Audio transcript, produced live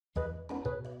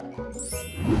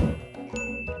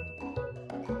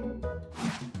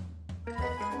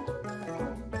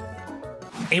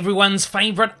Everyone's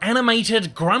favourite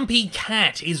animated grumpy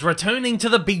cat is returning to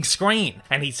the big screen,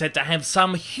 and he's said to have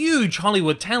some huge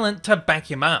Hollywood talent to back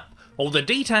him up. All the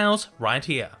details right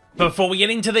here. Before we get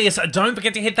into this, don't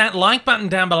forget to hit that like button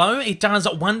down below. It does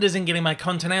wonders in getting my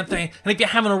content out there. And if you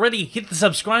haven't already, hit the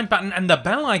subscribe button and the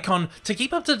bell icon to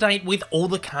keep up to date with all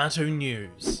the cartoon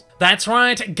news. That's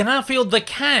right, Garfield the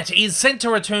cat is set to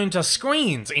return to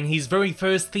screens in his very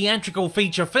first theatrical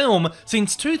feature film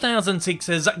since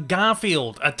 2006's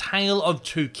Garfield, A Tale of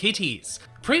Two Kitties.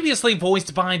 Previously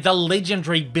voiced by the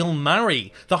legendary Bill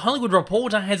Murray, The Hollywood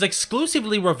Reporter has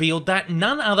exclusively revealed that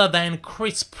none other than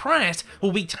Chris Pratt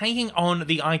will be taking on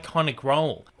the iconic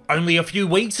role. Only a few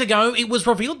weeks ago, it was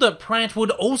revealed that Pratt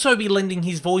would also be lending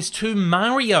his voice to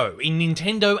Mario in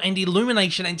Nintendo and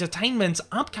Illumination Entertainment's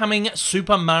upcoming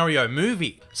Super Mario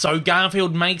movie. So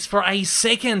Garfield makes for a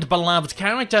second beloved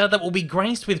character that will be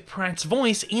graced with Pratt's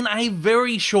voice in a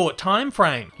very short time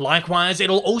frame. Likewise,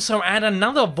 it'll also add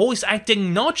another voice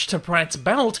acting notch to Pratt's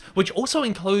belt, which also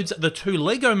includes the two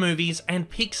Lego movies and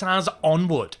Pixar's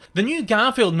Onward. The new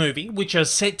Garfield movie, which is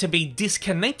set to be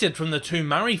disconnected from the two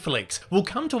Murray flicks, will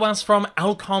come to us from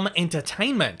Alcom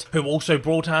Entertainment, who also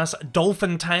brought us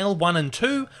Dolphin Tale 1 and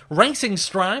 2, Racing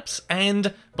Stripes,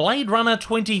 and Blade Runner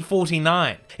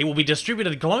 2049. It will be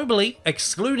distributed globally,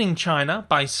 excluding China,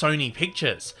 by Sony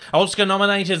Pictures.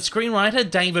 Oscar-nominated screenwriter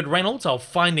David Reynolds of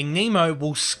Finding Nemo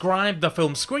will scribe the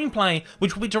film's screenplay,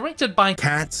 which will be directed by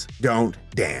Cats Don't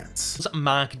Dance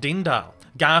Mark Dindal.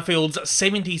 Garfield's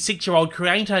 76-year-old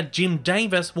creator, Jim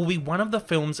Davis, will be one of the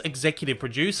film's executive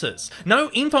producers.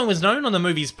 No info is known on the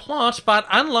movie's plot, but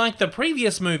unlike the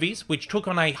previous movies, which took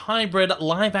on a hybrid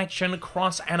live-action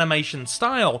cross-animation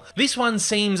style, this one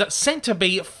seems set to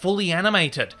be fully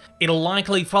animated. It'll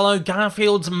likely follow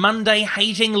Garfield's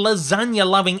Monday-hating,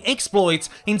 lasagna-loving exploits,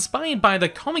 inspired by the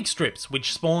comic strips,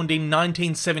 which spawned in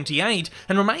 1978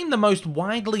 and remain the most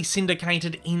widely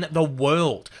syndicated in the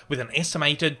world, with an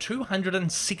estimated 260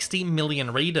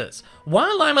 million readers.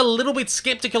 While I'm a little bit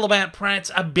skeptical about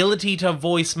Pratt's ability to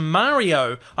voice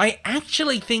Mario, I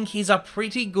actually think he's a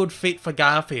pretty good fit for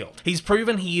Garfield. He's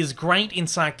proven he is great in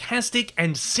sarcastic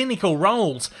and cynical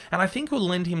roles, and I think will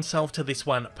lend himself to this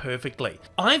one perfectly.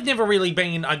 I've never really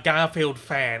been a Garfield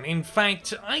fan. In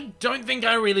fact, I don't think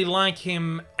I really like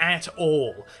him at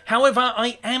all. However,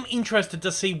 I am interested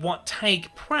to see what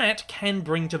take Pratt can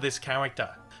bring to this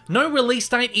character. No release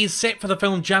date is set for the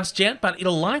film just yet, but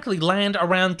it'll likely land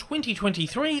around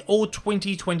 2023 or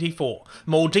 2024.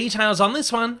 More details on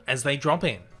this one as they drop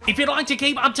in. If you'd like to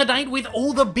keep up to date with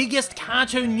all the biggest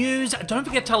cartoon news, don't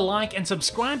forget to like and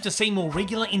subscribe to see more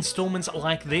regular installments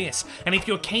like this. And if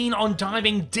you're keen on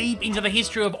diving deep into the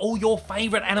history of all your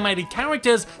favourite animated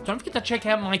characters, don't forget to check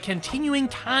out my continuing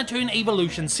Cartoon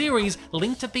Evolution series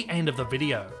linked at the end of the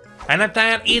video. And at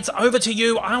that, it's over to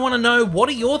you. I want to know, what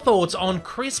are your thoughts on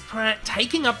Chris Pratt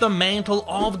taking up the mantle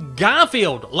of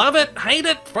Garfield? Love it? Hate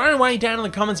it? Throw it away down in the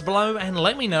comments below and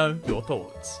let me know your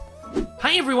thoughts.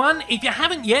 Hey everyone, if you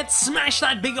haven't yet, smash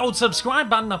that big old subscribe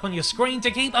button up on your screen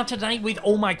to keep up to date with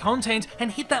all my content,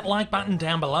 and hit that like button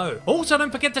down below. Also,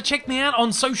 don't forget to check me out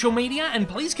on social media, and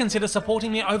please consider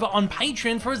supporting me over on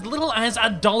Patreon for as little as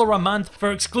 $1 a month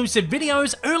for exclusive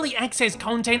videos, early access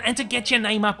content, and to get your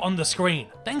name up on the screen.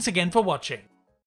 Thanks again for watching.